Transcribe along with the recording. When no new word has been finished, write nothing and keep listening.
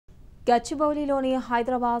గచ్చిబౌలిలోని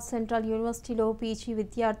Hyderabad central యూనివర్సిటీలో PG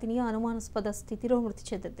విద్యార్థిని అనుమానాస్పద స్థితిలో మృతి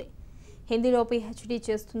చెందింది. హిందీలో పీహెచ్డీ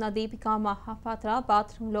చేస్తున్న దీపిక మహాపాత్ర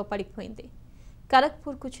బాత్రూంలో పడిపోయింది.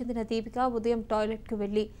 ఖరగ్పూర్కు చెందిన దీపిక ఉదయం టాయిలెట్కు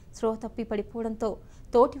వెళ్లి స్పృహ తప్పి పడిపోవడంతో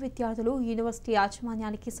తోటి విద్యార్థులు యూనివర్సిటీ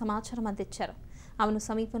యాజమాన్యానికి సమాచారం అందించారు. ఆమెను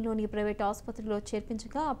సమీపంలోని ప్రైవేట్ ఆసుపత్రిలో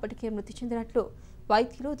చేర్పించగా అప్పటికే మృతి చెందినట్లు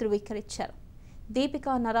వైద్యులు ధృవీకరించారు. దీపిక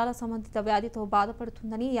నరాల సంబంధిత వ్యాధితో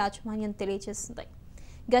బాధపడుతుందని యాజమాన్యం తెలియజేసింది.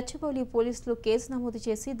 గచ్చిబౌలి పోలీసులు కేసు నమోదు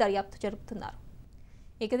చేసి దర్యాప్తు జరుపుతున్నారు.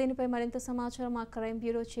 ఇక దీనిపై మరింత సమాచారం మా క్రైమ్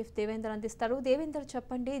బ్యూరో చీఫ్ దేవేందర్ అందిస్తారు. దేవేందర్,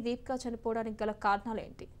 చెప్పండి, దీపిక చనిపోవడానికి గల కారణాలు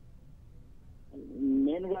ఏంటి?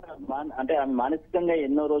 మెయిన్గా అంటే ఆమె మానసికంగా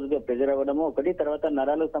ఎన్నో రోజులుగా ప్రెజర్ అవ్వడము ఒకటి, తర్వాత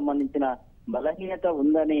నరాలకు సంబంధించిన బలహీనత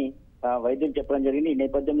ఉందని వైద్యులు చెప్పడం జరిగింది. ఈ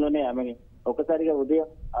నేపథ్యంలోనే ఆమె ఒకసారిగా ఉదయం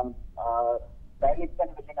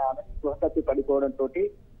వెళ్ళిన ఆమె స్పృహ తప్పి పడిపోవడంతో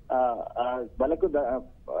తలకు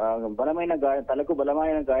బలమైన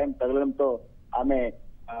గాయం తగలడంతో ఆమె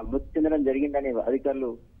మృతి చెందడం జరిగిందని అధికారులు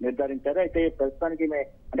నిర్ధారించారు. అయితే ప్రస్తుతానికి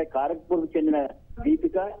అంటే ఖరగ్పూర్ కు చెందిన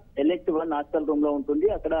దీపిక LH1 హాస్టల్ రూమ్ లో ఉంటుంది.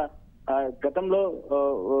 అక్కడ గతంలో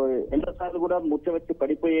ఎన్నోసార్లు కూడా మూర్ఛ వచ్చి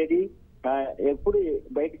పడిపోయేది. ఎప్పుడు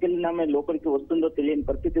బయటకు వెళ్ళిన ఆమె లోపలికి వస్తుందో తెలియని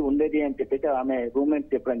పరిస్థితి ఉండేది అని చెప్పేసి ఆమె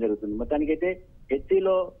రూమ్మేట్ చెప్పడం జరుగుతుంది. మొత్తానికైతే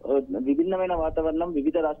HCలో విభిన్నమైన వాతావరణం,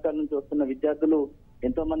 వివిధ రాష్ట్రాల నుంచి వస్తున్న విద్యార్థులు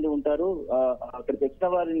ఎంతో మంది ఉంటారు. అక్కడికి వచ్చిన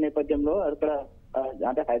వారి నేపథ్యంలో అక్కడ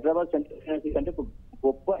అంటే హైదరాబాద్ సెంట్రల్ యూనివర్సిటీ అంటే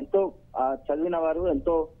గొప్ప ఎంతో చదివిన వారు,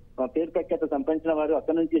 ఎంతో పేరు ప్రఖ్యాత సంపాదించిన వారు,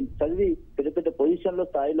 అక్కడ నుంచి చదివి పెద్ద పెద్ద పొజిషన్ లో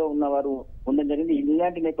స్థాయిలో ఉన్నవారు ఉండడం జరిగింది.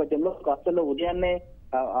 ఇలాంటి నేపథ్యంలో హాస్టల్లో ఉదయాన్నే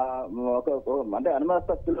అంటే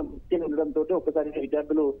అనుమానాస్పద మృతి ఉండడంతో ఒకసారి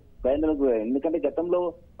విద్యార్థులు భయాందోళనకు గురయ్యారు. ఎందుకంటే గతంలో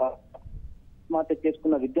ఆత్మహత్య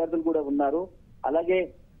చేసుకున్న విద్యార్థులు కూడా ఉన్నారు. అలాగే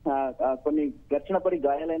కొన్ని ఘర్షణ పడి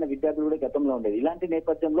గాయాలైన విద్యార్థులు కూడా గతంలో ఉండేది. ఇలాంటి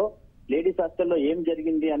నేపథ్యంలో లేడీస్ హాస్టల్లో ఏం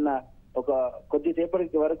జరిగింది అన్న ఒక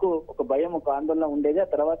కొద్దిసేపటి వరకు ఒక భయం, ఒక ఆందోళన ఉండేది. ఆ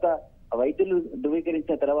తర్వాత వైద్యులు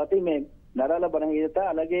ధృవీకరించిన తర్వాత ఈమె నరాల బలహీనత,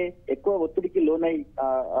 అలాగే ఎక్కువ ఒత్తిడికి లోనై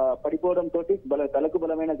పడిపోవడంతో తలకు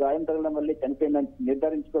బలమైన గాయం తగలడం వల్లే చనిపోయిందని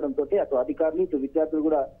నిర్ధారించుకోవడంతో అటు అధికారులు ఇటు విద్యార్థులు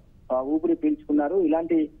కూడా ఊపిరి పీల్చుకున్నారు.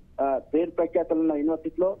 ఇలాంటి పేరు ప్రఖ్యాతలున్న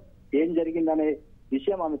యూనివర్సిటీలో ఏం జరిగిందనే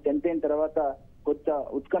విషయం ఆమె చనిపోయిన తర్వాత కొత్త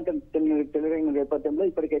ఉత్కంఠ తెలియని నేపథ్యంలో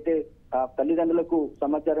ఇప్పటికైతే తల్లిదండ్రులకు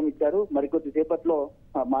సమాచారం ఇచ్చారు. మరికొద్ది సేపట్లో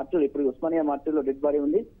మార్చిలో, ఇప్పుడు ఉస్మానియా మార్చిలో డెడ్ బాడీ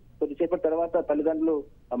ఉంది. కొద్దిసేపటి తర్వాత తల్లిదండ్రులు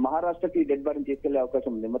మహారాష్ట్రకి డెడ్ బాడీని తీసుకెళ్లే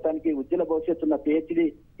అవకాశం ఉంది. మొత్తానికి ఉజ్వల భవిష్యత్తు ఉన్న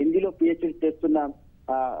హిందీలో పిహెచ్డి చేస్తున్న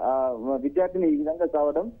విద్యార్థిని ఈ విధంగా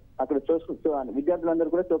కావడం అక్కడ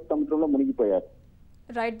విద్యార్థులందరూ కూడా శోక సముద్రంలో మునిగిపోయారు.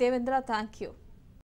 Right Devendra, thank you.